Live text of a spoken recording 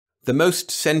The Most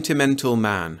Sentimental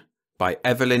Man by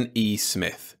Evelyn E.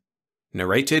 Smith.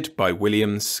 Narrated by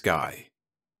William Skye.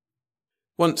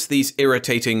 Once these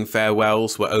irritating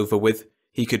farewells were over with,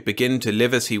 he could begin to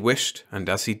live as he wished and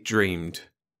as he dreamed.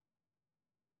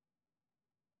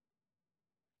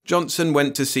 Johnson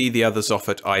went to see the others off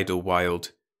at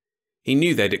Idlewild. He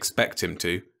knew they'd expect him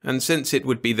to, and since it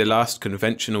would be the last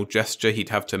conventional gesture he'd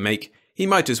have to make, he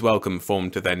might as well conform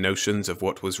to their notions of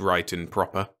what was right and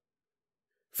proper.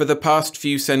 For the past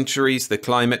few centuries the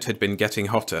climate had been getting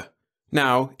hotter.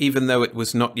 Now, even though it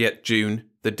was not yet June,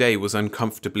 the day was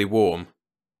uncomfortably warm.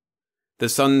 The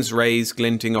sun's rays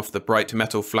glinting off the bright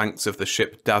metal flanks of the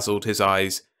ship dazzled his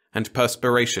eyes, and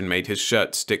perspiration made his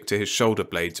shirt stick to his shoulder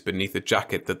blades beneath a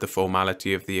jacket that the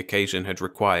formality of the occasion had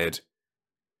required.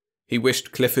 He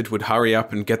wished Clifford would hurry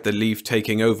up and get the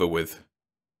leave-taking over with.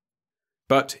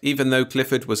 But even though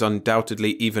Clifford was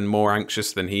undoubtedly even more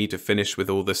anxious than he to finish with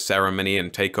all the ceremony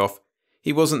and take off,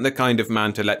 he wasn't the kind of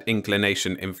man to let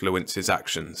inclination influence his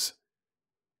actions.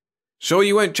 "Sure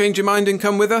you won't change your mind and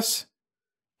come with us?"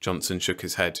 Johnson shook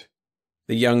his head.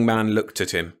 The young man looked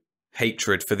at him,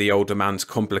 hatred for the older man's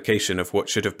complication of what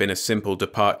should have been a simple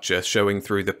departure showing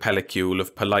through the pellicule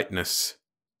of politeness.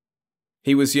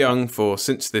 He was young, for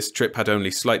since this trip had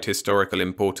only slight historical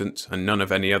importance and none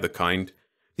of any other kind,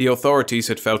 the authorities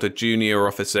had felt a junior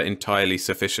officer entirely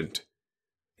sufficient.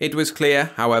 It was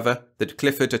clear, however, that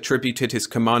Clifford attributed his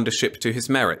commandership to his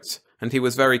merits, and he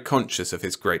was very conscious of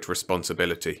his great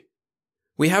responsibility.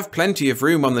 "We have plenty of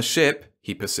room on the ship,"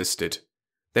 he persisted.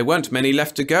 "There weren't many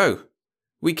left to go.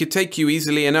 We could take you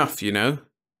easily enough, you know."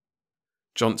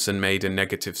 Johnson made a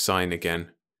negative sign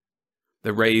again.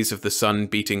 The rays of the sun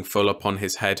beating full upon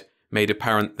his head made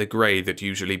apparent the grey that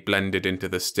usually blended into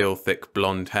the still thick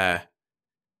blonde hair.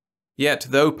 Yet,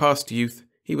 though past youth,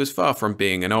 he was far from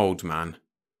being an old man.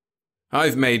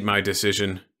 "I've made my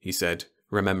decision," he said,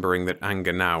 remembering that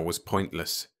anger now was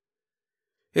pointless.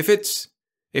 If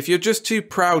you're just too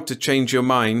proud to change your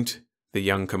mind," the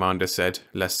young commander said,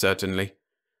 less certainly,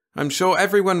 "I'm sure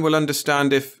everyone will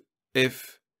understand if...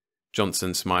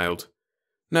 Johnson smiled.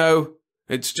 "No,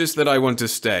 it's just that I want to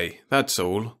stay, that's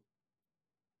all."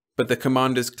 But the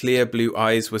commander's clear blue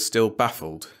eyes were still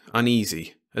baffled,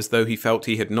 uneasy, as though he felt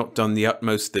he had not done the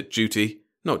utmost that duty,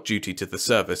 not duty to the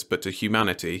service but to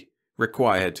humanity,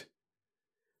 required.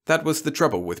 That was the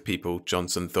trouble with people,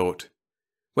 Johnson thought.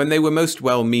 When they were most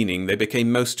well-meaning, they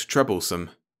became most troublesome.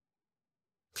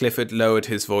 Clifford lowered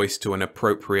his voice to an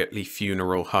appropriately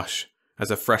funeral hush, as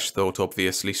a fresh thought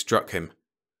obviously struck him.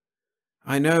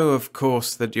 "I know, of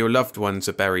course, that your loved ones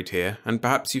are buried here, and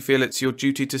perhaps you feel it's your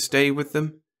duty to stay with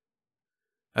them?"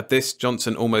 At this,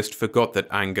 Johnson almost forgot that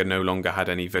anger no longer had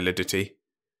any validity.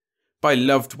 By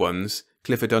loved ones,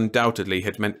 Clifford undoubtedly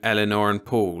had meant Eleanor and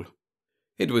Paul.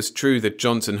 It was true that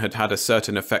Johnson had had a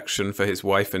certain affection for his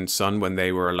wife and son when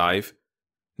they were alive.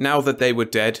 Now that they were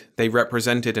dead, they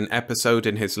represented an episode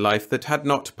in his life that had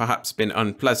not perhaps been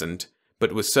unpleasant,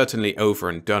 but was certainly over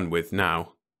and done with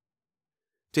now.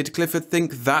 Did Clifford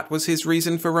think that was his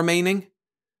reason for remaining?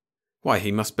 Why,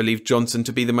 he must believe Johnson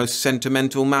to be the most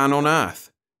sentimental man on earth.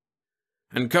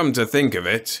 "And come to think of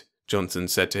it," Johnson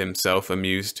said to himself,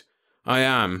 amused, "I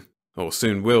am, or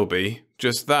soon will be,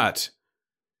 just that."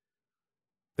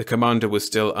 The commander was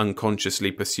still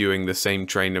unconsciously pursuing the same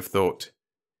train of thought.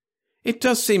 "It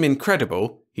does seem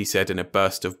incredible," he said in a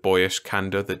burst of boyish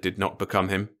candour that did not become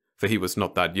him, for he was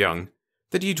not that young,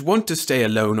 "that you'd want to stay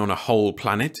alone on a whole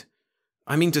planet.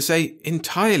 I mean to say,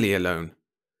 entirely alone.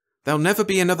 There'll never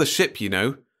be another ship, you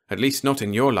know, at least not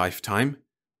in your lifetime."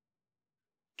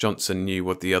 Johnson knew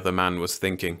what the other man was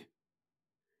thinking.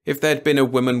 If there'd been a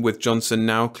woman with Johnson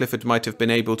now, Clifford might have been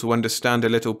able to understand a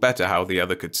little better how the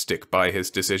other could stick by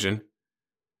his decision.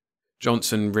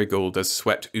 Johnson wriggled as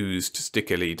sweat oozed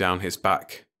stickily down his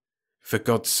back. "For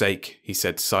God's sake," he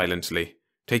said silently,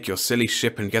 "take your silly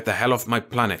ship and get the hell off my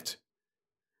planet."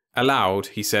 Aloud,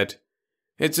 he said,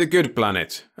 "It's a good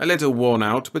planet, a little worn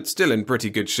out, but still in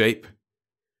pretty good shape.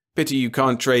 Pity you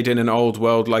can't trade in an old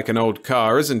world like an old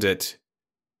car, isn't it?"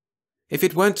 "If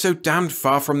it weren't so damned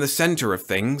far from the centre of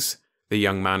things," the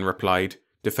young man replied,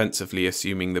 defensively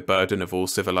assuming the burden of all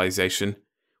civilization,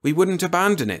 "we wouldn't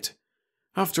abandon it.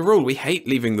 After all, we hate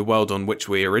leaving the world on which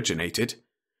we originated.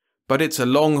 But it's a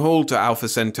long haul to Alpha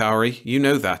Centauri, you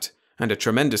know that, and a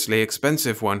tremendously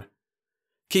expensive one.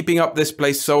 Keeping up this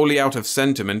place solely out of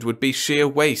sentiment would be sheer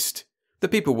waste. The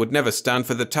people would never stand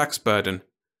for the tax burden."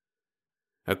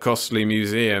 "A costly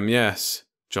museum, yes,"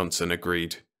 Johnson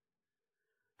agreed.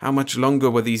 How much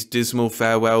longer were these dismal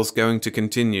farewells going to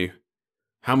continue?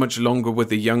 How much longer would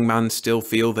the young man still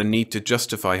feel the need to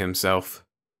justify himself?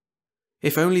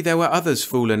 If only there were others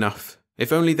fool enough.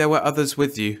 If only there were others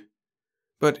with you.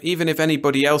 But even if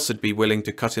anybody else would be willing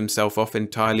to cut himself off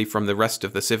entirely from the rest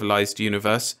of the civilized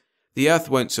universe, the Earth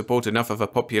won't support enough of a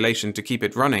population to keep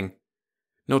it running.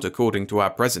 Not according to our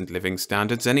present living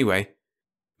standards, anyway.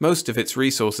 Most of its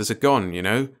resources are gone, you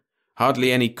know.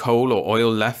 Hardly any coal or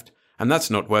oil left, and that's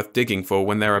not worth digging for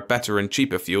when there are better and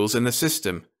cheaper fuels in the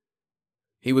system.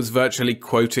 He was virtually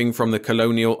quoting from the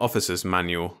Colonial Officer's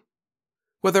Manual.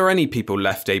 Were there any people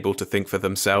left able to think for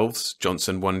themselves?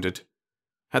 Johnson wondered.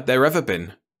 Had there ever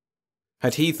been?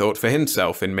 Had he thought for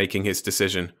himself in making his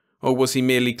decision, or was he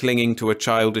merely clinging to a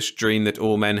childish dream that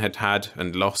all men had had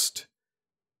and lost?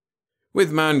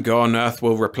 With man gone, Earth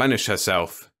will replenish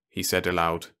herself, he said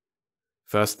aloud.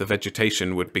 First the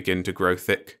vegetation would begin to grow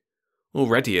thick.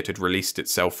 Already it had released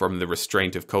itself from the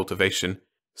restraint of cultivation.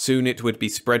 Soon it would be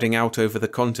spreading out over the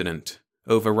continent,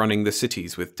 overrunning the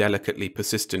cities with delicately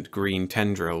persistent green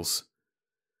tendrils.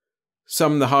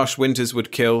 Some the harsh winters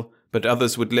would kill, but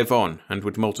others would live on and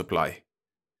would multiply.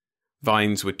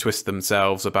 Vines would twist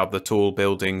themselves about the tall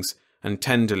buildings and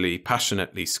tenderly,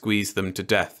 passionately squeeze them to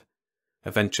death,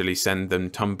 eventually send them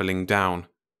tumbling down.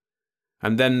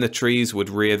 And then the trees would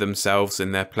rear themselves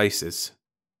in their places.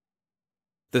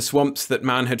 The swamps that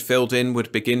man had filled in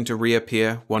would begin to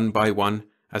reappear one by one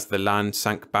as the land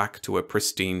sank back to a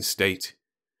pristine state.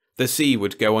 The sea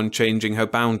would go on changing her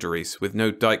boundaries with no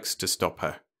dikes to stop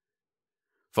her.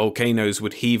 Volcanoes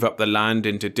would heave up the land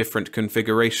into different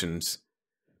configurations.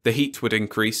 The heat would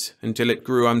increase until it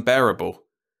grew unbearable,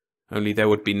 only there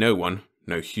would be no one,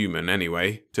 no human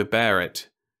anyway, to bear it.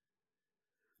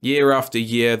 Year after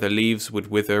year the leaves would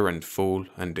wither and fall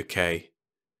and decay.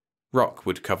 Rock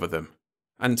would cover them,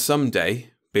 and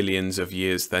someday, billions of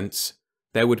years thence,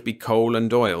 there would be coal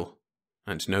and oil,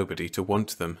 and nobody to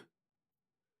want them.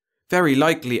 Very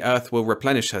likely Earth will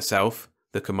replenish herself,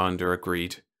 the commander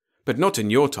agreed. But not in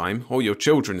your time, or your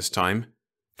children's time.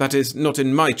 That is, not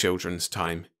in my children's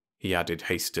time, he added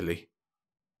hastily.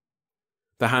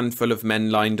 The handful of men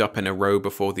lined up in a row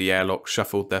before the airlock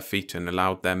shuffled their feet and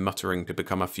allowed their muttering to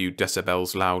become a few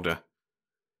decibels louder.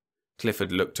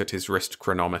 Clifford looked at his wrist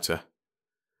chronometer.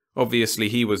 Obviously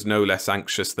he was no less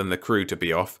anxious than the crew to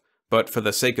be off, but for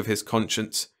the sake of his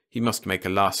conscience, he must make a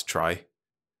last try.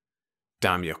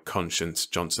 Damn your conscience,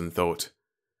 Johnson thought.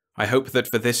 I hope that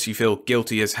for this you feel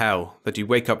guilty as hell, that you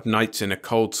wake up nights in a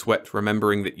cold sweat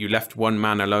remembering that you left one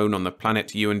man alone on the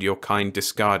planet you and your kind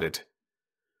discarded.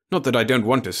 Not that I don't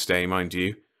want to stay, mind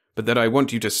you, but that I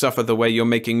want you to suffer the way you're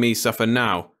making me suffer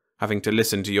now, having to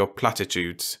listen to your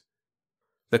platitudes.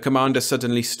 The commander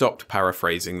suddenly stopped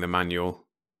paraphrasing the manual.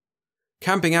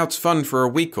 Camping out's fun for a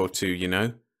week or two, you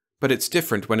know, but it's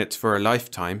different when it's for a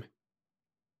lifetime.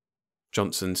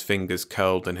 Johnson's fingers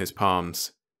curled in his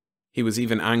palms. He was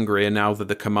even angrier now that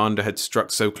the commander had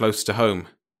struck so close to home.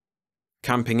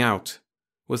 Camping out.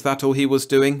 Was that all he was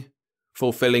doing?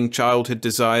 Fulfilling childhood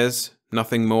desires,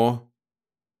 nothing more?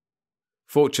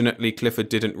 Fortunately, Clifford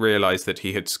didn't realize that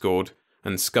he had scored,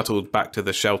 and scuttled back to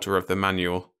the shelter of the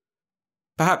manual.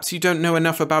 Perhaps you don't know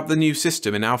enough about the new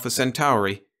system in Alpha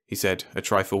Centauri, he said, a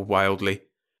trifle wildly.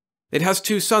 It has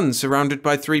 2 suns surrounded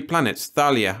by 3 planets,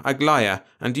 Thalia, Aglaia,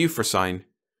 and Euphrosyne.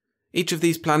 Each of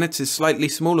these planets is slightly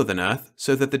smaller than Earth,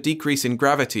 so that the decrease in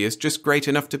gravity is just great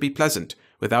enough to be pleasant,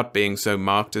 without being so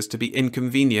marked as to be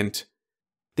inconvenient.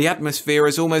 The atmosphere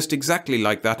is almost exactly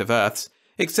like that of Earth's,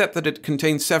 except that it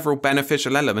contains several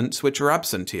beneficial elements which are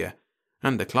absent here,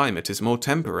 and the climate is more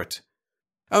temperate.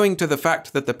 Owing to the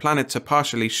fact that the planets are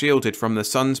partially shielded from the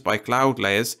suns by cloud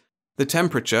layers, the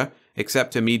temperature,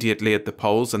 except immediately at the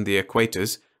poles and the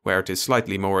equators, where it is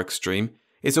slightly more extreme,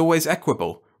 is always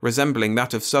equable, resembling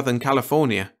that of Southern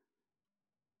California.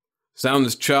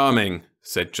 Sounds charming,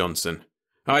 said Johnson.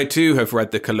 I too have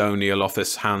read the Colonial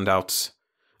Office handouts.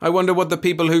 I wonder what the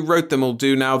people who wrote them will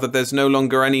do now that there's no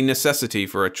longer any necessity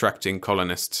for attracting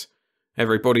colonists.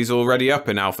 Everybody's already up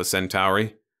in Alpha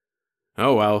Centauri.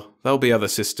 Oh well, there'll be other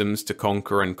systems to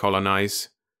conquer and colonize.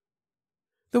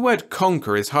 The word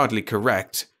conquer is hardly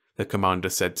correct, the commander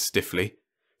said stiffly,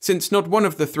 since not one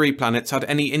of the 3 planets had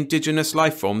any indigenous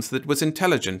life forms that was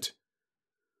intelligent.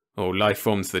 Or life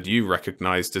forms that you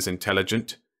recognized as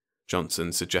intelligent,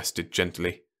 Johnson suggested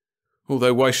gently.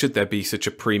 Although why should there be such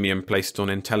a premium placed on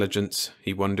intelligence,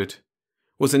 he wondered.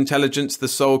 Was intelligence the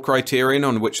sole criterion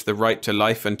on which the right to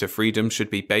life and to freedom should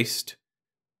be based?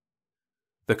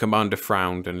 The commander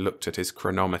frowned and looked at his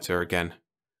chronometer again.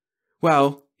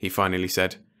 Well, he finally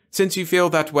said, since you feel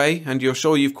that way, and you're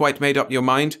sure you've quite made up your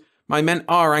mind, my men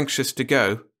are anxious to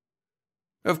go.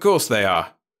 Of course they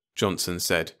are, Johnson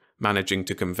said, managing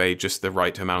to convey just the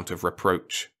right amount of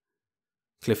reproach.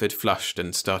 Clifford flushed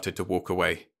and started to walk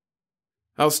away.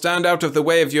 "I'll stand out of the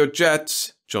way of your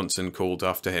jets," Johnson called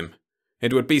after him.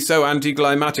 "It would be so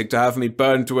anticlimactic to have me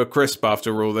burned to a crisp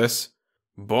after all this.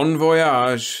 Bon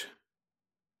voyage."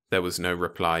 There was no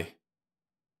reply.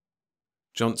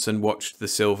 Johnson watched the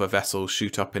silver vessel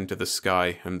shoot up into the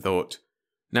sky and thought,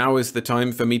 "Now is the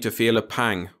time for me to feel a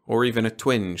pang, or even a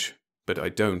twinge, but I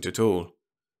don't at all.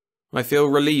 I feel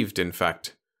relieved, in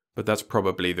fact, but that's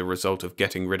probably the result of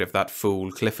getting rid of that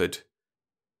fool Clifford."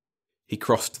 He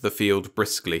crossed the field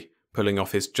briskly, pulling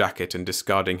off his jacket and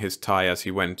discarding his tie as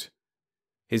he went.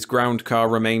 His ground car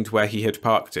remained where he had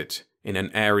parked it, in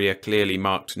an area clearly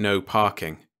marked "No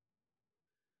Parking."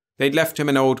 They'd left him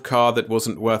an old car that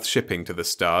wasn't worth shipping to the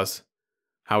stars.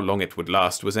 How long it would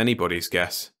last was anybody's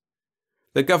guess.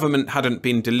 The government hadn't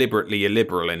been deliberately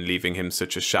illiberal in leaving him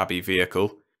such a shabby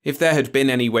vehicle. If there had been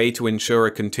any way to ensure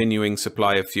a continuing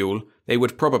supply of fuel, they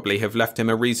would probably have left him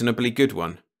a reasonably good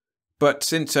one. But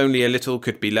since only a little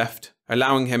could be left,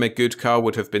 allowing him a good car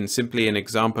would have been simply an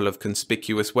example of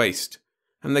conspicuous waste,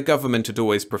 and the government had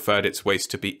always preferred its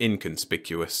waste to be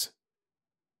inconspicuous.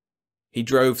 He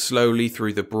drove slowly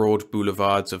through the broad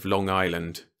boulevards of Long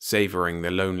Island, savouring the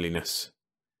loneliness.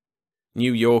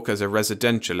 New York as a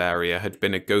residential area had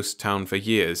been a ghost town for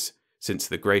years, since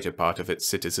the greater part of its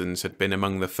citizens had been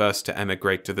among the first to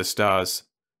emigrate to the stars.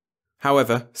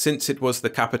 However, since it was the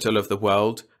capital of the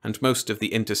world, and most of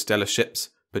the interstellar ships,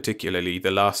 particularly the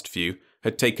last few,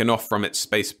 had taken off from its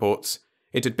spaceports,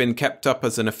 it had been kept up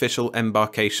as an official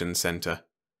embarkation centre.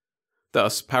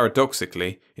 Thus,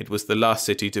 paradoxically, it was the last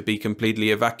city to be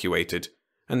completely evacuated,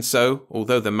 and so,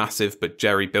 although the massive but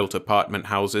jerry-built apartment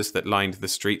houses that lined the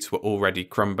streets were already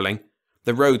crumbling,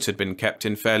 the roads had been kept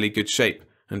in fairly good shape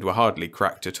and were hardly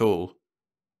cracked at all.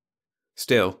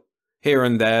 Still, here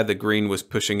and there the green was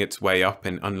pushing its way up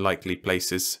in unlikely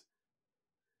places.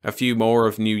 A few more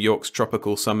of New York's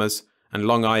tropical summers, and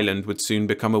Long Island would soon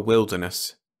become a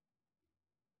wilderness.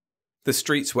 The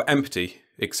streets were empty,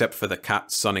 except for the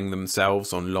cats sunning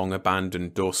themselves on long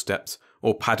abandoned doorsteps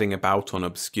or padding about on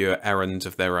obscure errands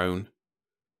of their own.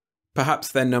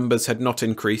 Perhaps their numbers had not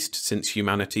increased since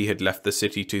humanity had left the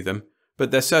city to them,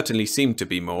 but there certainly seemed to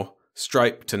be more,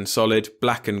 striped and solid,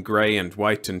 black and grey and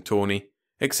white and tawny,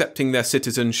 accepting their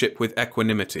citizenship with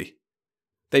equanimity.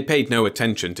 They paid no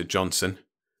attention to Johnson.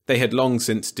 They had long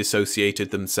since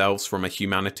dissociated themselves from a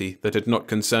humanity that had not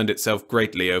concerned itself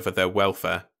greatly over their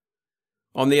welfare.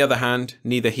 On the other hand,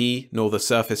 neither he nor the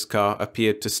surface car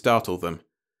appeared to startle them.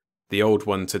 The old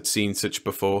ones had seen such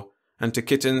before, and to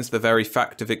kittens the very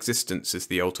fact of existence is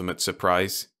the ultimate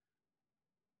surprise.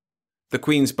 The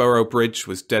Queensborough Bridge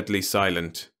was deadly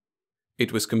silent.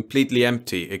 It was completely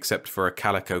empty except for a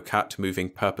calico cat moving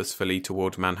purposefully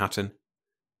toward Manhattan.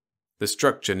 The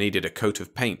structure needed a coat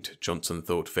of paint, Johnson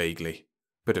thought vaguely,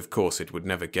 but of course it would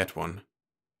never get one.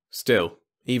 Still,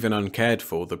 even uncared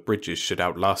for, the bridges should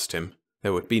outlast him.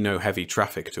 There would be no heavy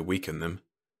traffic to weaken them.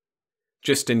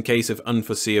 Just in case of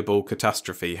unforeseeable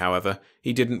catastrophe, however,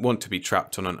 he didn't want to be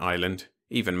trapped on an island,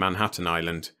 even Manhattan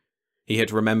Island. He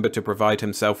had remembered to provide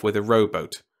himself with a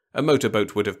rowboat. A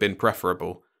motorboat would have been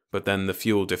preferable, but then the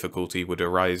fuel difficulty would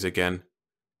arise again.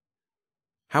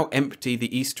 How empty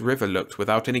the East River looked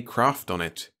without any craft on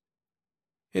it.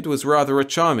 It was rather a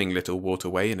charming little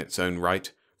waterway in its own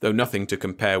right, though nothing to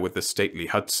compare with the stately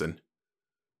Hudson.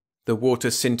 The water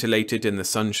scintillated in the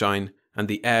sunshine, and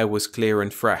the air was clear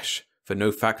and fresh, for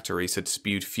no factories had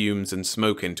spewed fumes and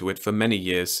smoke into it for many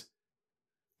years.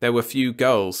 There were few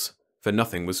gulls, for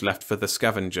nothing was left for the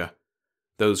scavenger.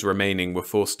 Those remaining were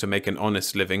forced to make an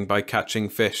honest living by catching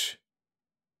fish.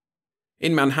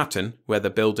 In Manhattan, where the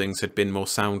buildings had been more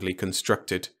soundly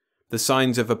constructed, the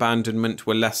signs of abandonment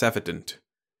were less evident.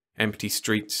 Empty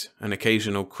streets, an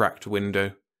occasional cracked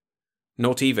window.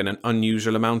 Not even an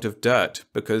unusual amount of dirt,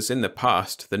 because in the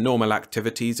past the normal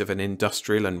activities of an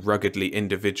industrial and ruggedly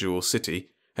individual city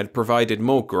had provided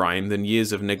more grime than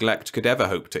years of neglect could ever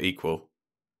hope to equal.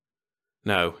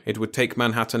 No, it would take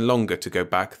Manhattan longer to go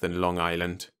back than Long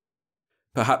Island.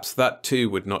 Perhaps that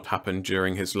too would not happen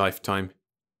during his lifetime.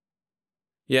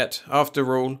 Yet,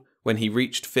 after all, when he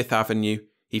reached Fifth Avenue,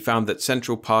 he found that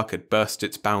Central Park had burst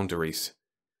its boundaries.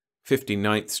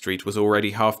 59th Street was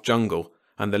already half jungle,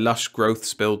 and the lush growth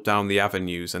spilled down the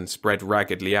avenues and spread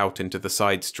raggedly out into the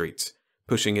side streets,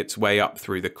 pushing its way up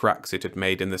through the cracks it had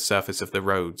made in the surface of the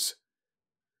roads.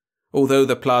 Although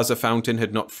the Plaza fountain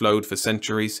had not flowed for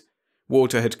centuries,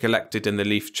 water had collected in the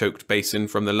leaf-choked basin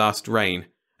from the last rain,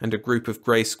 and a group of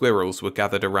grey squirrels were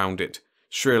gathered around it,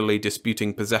 shrilly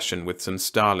disputing possession with some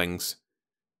starlings.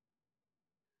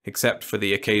 Except for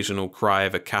the occasional cry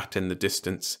of a cat in the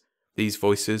distance, these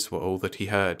voices were all that he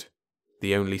heard.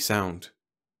 the only sound.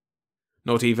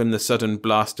 Not even the sudden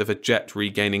blast of a jet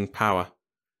regaining power.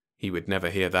 He would never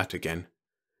hear that again.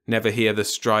 Never hear the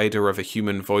stridor of a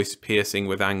human voice piercing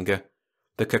with anger,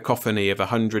 the cacophony of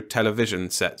 100 television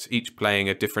sets each playing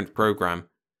a different program,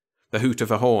 the hoot of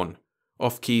a horn,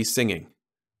 off-key singing,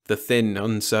 the thin,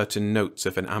 uncertain notes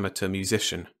of an amateur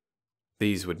musician.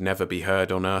 These would never be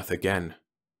heard on Earth again.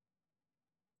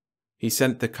 He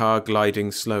sent the car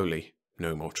gliding slowly,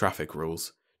 no more traffic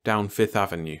rules, down Fifth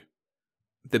Avenue.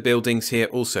 The buildings here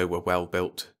also were well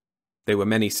built. They were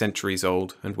many centuries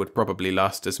old and would probably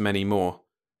last as many more.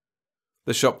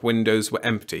 The shop windows were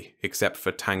empty except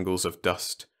for tangles of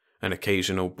dust, an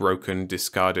occasional broken,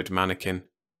 discarded mannequin.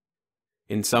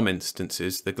 In some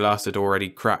instances, the glass had already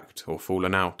cracked or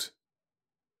fallen out.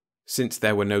 Since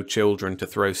there were no children to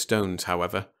throw stones,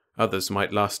 however, others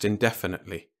might last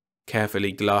indefinitely,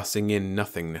 carefully glassing in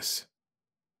nothingness.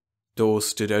 Doors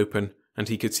stood open, and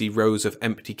he could see rows of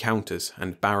empty counters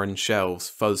and barren shelves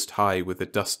fuzzed high with the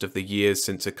dust of the years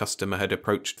since a customer had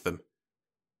approached them.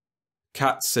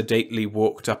 Cats sedately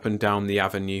walked up and down the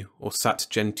avenue or sat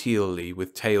genteelly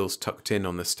with tails tucked in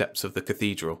on the steps of the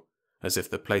cathedral, as if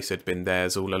the place had been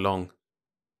theirs all along.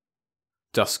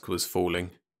 Dusk was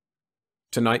falling.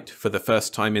 Tonight, for the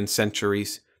first time in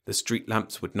centuries, the street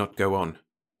lamps would not go on.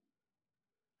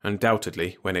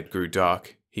 Undoubtedly, when it grew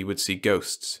dark, he would see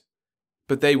ghosts.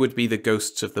 But they would be the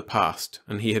ghosts of the past,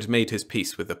 and he had made his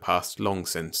peace with the past long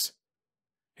since.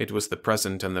 It was the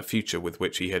present and the future with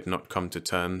which he had not come to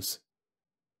terms.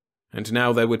 And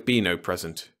now there would be no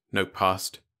present, no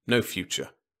past, no future,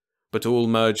 but all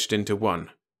merged into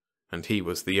one, and he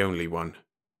was the only one.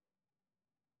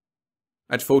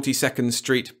 At 42nd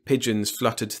Street, pigeons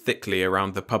fluttered thickly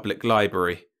around the public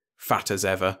library, fat as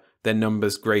ever, their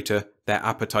numbers greater, their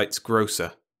appetites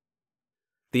grosser.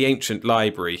 The ancient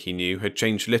library, he knew, had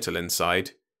changed little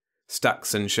inside.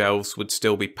 Stacks and shelves would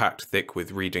still be packed thick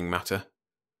with reading matter.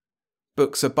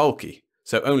 Books are bulky,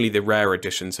 so only the rare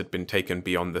editions had been taken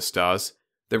beyond the stars.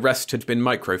 The rest had been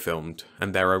microfilmed,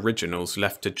 and their originals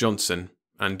left to Johnson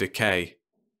and decay.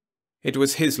 It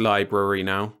was his library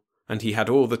now, and he had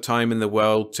all the time in the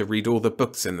world to read all the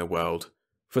books in the world,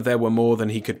 for there were more than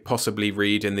he could possibly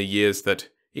read in the years that,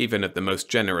 even at the most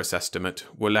generous estimate,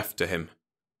 were left to him.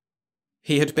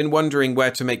 He had been wondering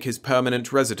where to make his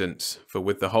permanent residence, for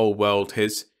with the whole world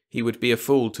his, he would be a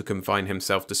fool to confine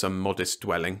himself to some modest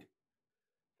dwelling.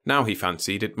 Now he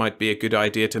fancied it might be a good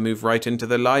idea to move right into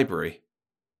the library.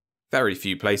 Very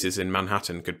few places in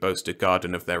Manhattan could boast a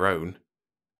garden of their own.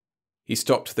 He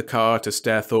stopped the car to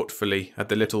stare thoughtfully at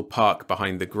the little park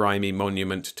behind the grimy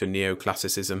monument to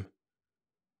neoclassicism.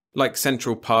 Like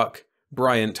Central Park,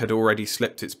 Bryant had already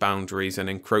slipped its boundaries and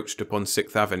encroached upon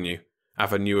 6th Avenue,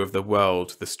 Avenue of the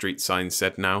World, the street sign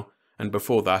said now, and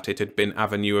before that it had been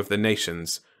Avenue of the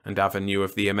Nations and Avenue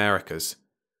of the Americas.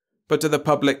 But to the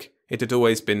public, it had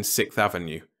always been 6th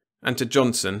Avenue, and to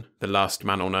Johnson, the last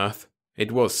man on earth,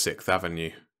 it was 6th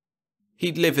Avenue.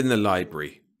 He'd live in the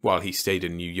library, while he stayed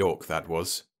in New York, that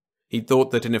was. He'd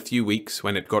thought that in a few weeks,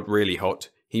 when it got really hot,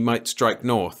 he might strike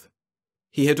north.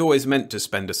 He had always meant to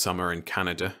spend a summer in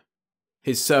Canada.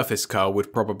 His surface car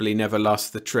would probably never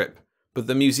last the trip, but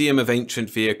the Museum of Ancient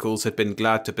Vehicles had been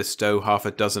glad to bestow half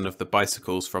a dozen of the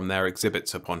bicycles from their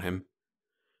exhibits upon him.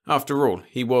 After all,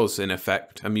 he was, in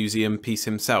effect, a museum piece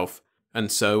himself,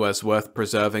 and so as worth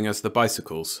preserving as the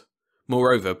bicycles.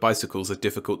 Moreover, bicycles are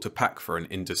difficult to pack for an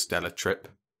interstellar trip.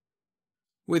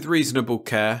 With reasonable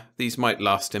care, these might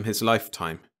last him his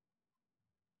lifetime.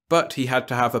 But he had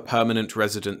to have a permanent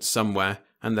residence somewhere,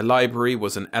 and the library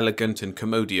was an elegant and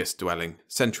commodious dwelling,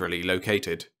 centrally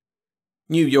located.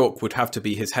 New York would have to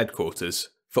be his headquarters,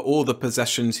 for all the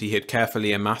possessions he had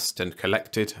carefully amassed and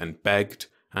collected and begged,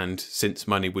 and, since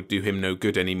money would do him no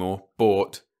good anymore,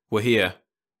 bought, were here.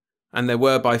 And there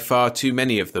were by far too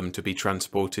many of them to be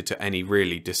transported to any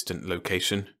really distant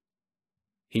location.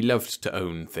 He loved to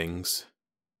own things.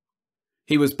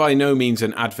 He was by no means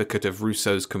an advocate of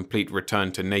Rousseau's complete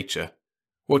return to nature.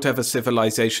 Whatever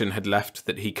civilization had left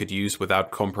that he could use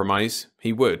without compromise,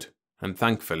 he would, and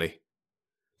thankfully.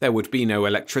 There would be no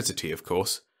electricity, of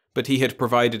course, but he had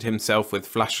provided himself with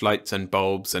flashlights and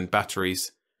bulbs and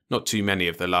batteries, not too many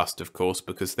of the last, of course,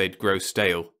 because they'd grow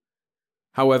stale.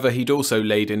 However, he'd also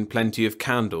laid in plenty of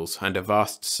candles and a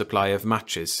vast supply of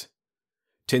matches.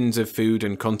 Tins of food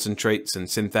and concentrates and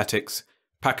synthetics,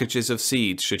 packages of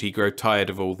seeds should he grow tired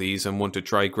of all these and want to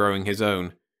try growing his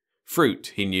own.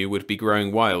 Fruit, he knew, would be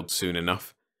growing wild soon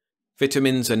enough.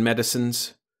 Vitamins and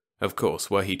medicines. Of course,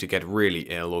 were he to get really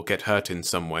ill or get hurt in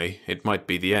some way, it might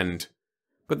be the end.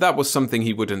 But that was something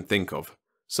he wouldn't think of,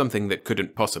 something that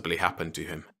couldn't possibly happen to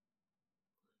him.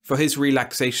 For his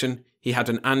relaxation, he had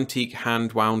an antique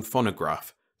hand-wound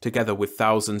phonograph, together with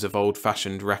thousands of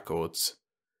old-fashioned records.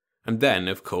 And then,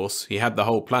 of course, he had the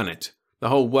whole planet, the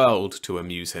whole world to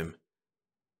amuse him.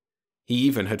 He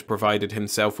even had provided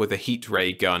himself with a heat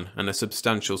ray gun and a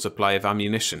substantial supply of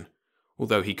ammunition,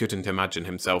 although he couldn't imagine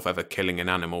himself ever killing an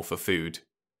animal for food.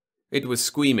 It was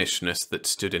squeamishness that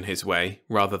stood in his way,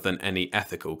 rather than any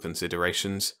ethical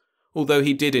considerations, although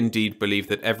he did indeed believe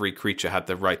that every creature had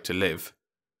the right to live.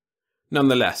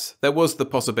 Nonetheless, there was the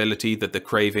possibility that the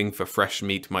craving for fresh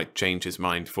meat might change his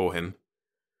mind for him.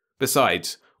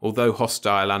 Besides, although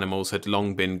hostile animals had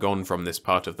long been gone from this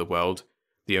part of the world,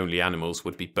 the only animals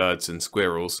would be birds and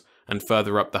squirrels, and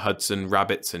further up the Hudson,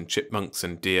 rabbits and chipmunks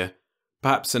and deer,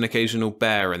 perhaps an occasional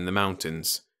bear in the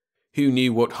mountains. Who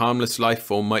knew what harmless life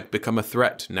form might become a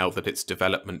threat now that its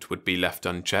development would be left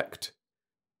unchecked?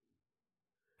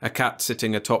 A cat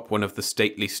sitting atop one of the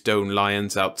stately stone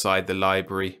lions outside the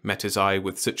library met his eye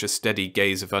with such a steady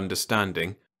gaze of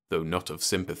understanding, though not of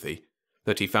sympathy,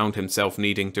 that he found himself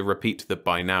needing to repeat the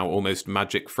by now almost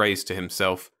magic phrase to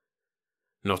himself.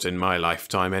 Not in my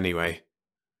lifetime, anyway.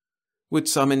 Would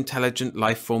some intelligent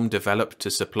life form develop to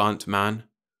supplant man?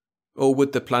 Or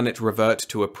would the planet revert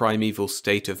to a primeval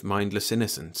state of mindless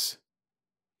innocence?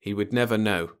 He would never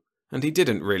know, and he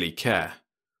didn't really care.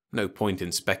 No point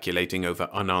in speculating over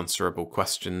unanswerable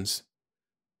questions.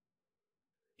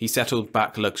 He settled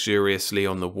back luxuriously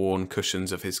on the worn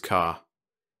cushions of his car.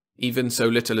 Even so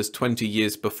little as 20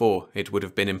 years before, it would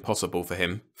have been impossible for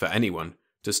him, for anyone,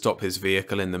 to stop his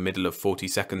vehicle in the middle of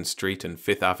 42nd Street and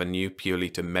 5th Avenue purely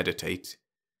to meditate.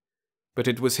 But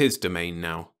it was his domain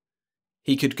now.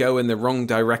 He could go in the wrong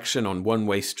direction on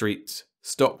one-way streets,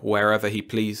 stop wherever he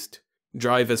pleased,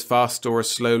 drive as fast or as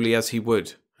slowly as he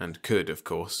would, and could, of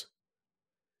course.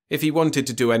 If he wanted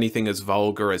to do anything as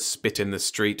vulgar as spit in the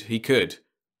street, he could,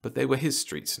 but they were his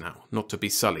streets now, not to be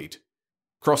sullied.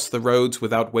 Cross the roads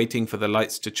without waiting for the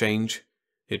lights to change?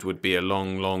 It would be a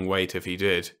long, long wait if he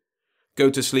did. Go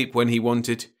to sleep when he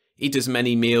wanted, eat as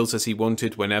many meals as he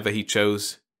wanted whenever he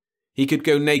chose. He could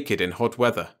go naked in hot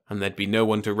weather, and there'd be no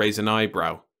one to raise an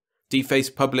eyebrow. Deface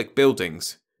public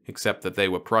buildings, except that they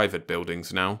were private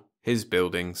buildings now, his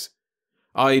buildings.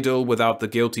 Idle without the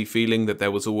guilty feeling that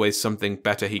there was always something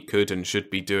better he could and should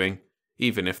be doing,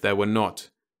 even if there were not.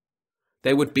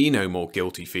 There would be no more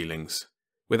guilty feelings.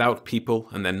 Without people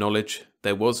and their knowledge,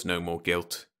 there was no more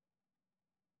guilt.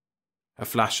 A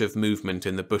flash of movement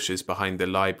in the bushes behind the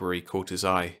library caught his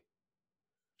eye.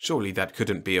 Surely that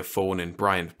couldn't be a fawn in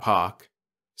Bryant Park.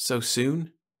 So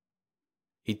soon?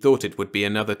 He thought it would be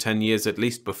another 10 years at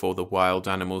least before the wild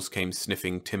animals came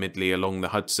sniffing timidly along the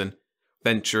Hudson,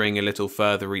 venturing a little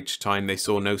further each time they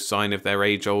saw no sign of their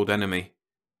age-old enemy.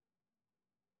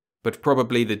 But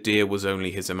probably the deer was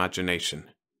only his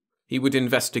imagination. He would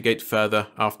investigate further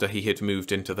after he had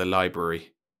moved into the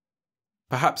library.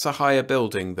 Perhaps a higher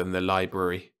building than the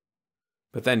library.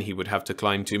 But then he would have to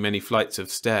climb too many flights of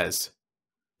stairs.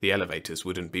 The elevators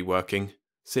wouldn't be working.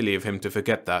 Silly of him to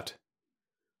forget that.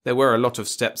 There were a lot of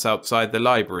steps outside the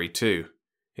library, too.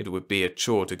 It would be a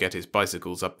chore to get his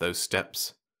bicycles up those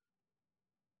steps.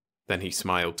 Then he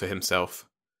smiled to himself.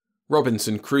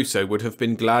 Robinson Crusoe would have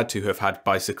been glad to have had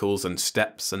bicycles and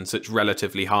steps and such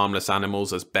relatively harmless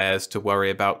animals as bears to worry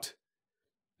about.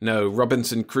 No,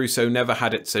 Robinson Crusoe never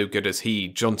had it so good as he,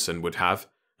 Johnson, would have,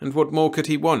 and what more could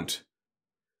he want?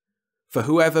 For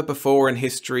whoever before in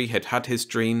history had had his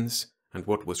dreams, and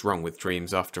what was wrong with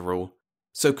dreams after all,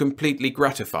 so completely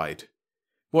gratified?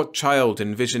 What child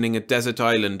envisioning a desert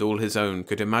island all his own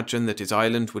could imagine that his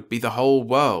island would be the whole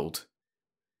world?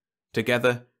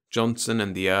 Together, Johnson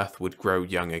and the earth would grow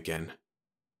young again.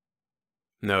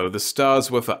 No, the stars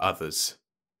were for others.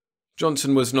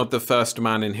 Johnson was not the first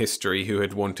man in history who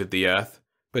had wanted the earth,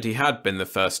 but he had been the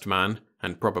first man,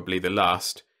 and probably the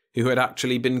last, who had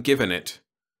actually been given it.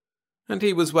 And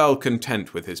he was well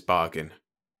content with his bargain.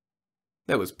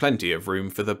 There was plenty of room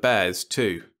for the bears,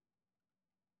 too.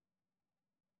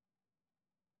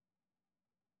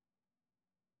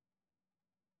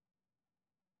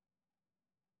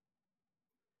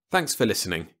 Thanks for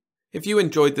listening. If you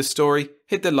enjoyed the story,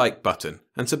 hit the like button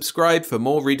and subscribe for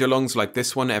more read-alongs like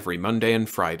this one every Monday and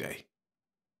Friday.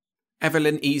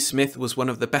 Evelyn E. Smith was one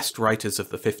of the best writers of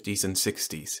the 50s and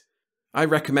 60s. I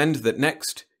recommend that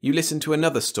next you listen to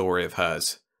another story of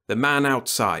hers, The Man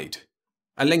Outside.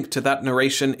 A link to that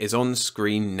narration is on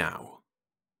screen now.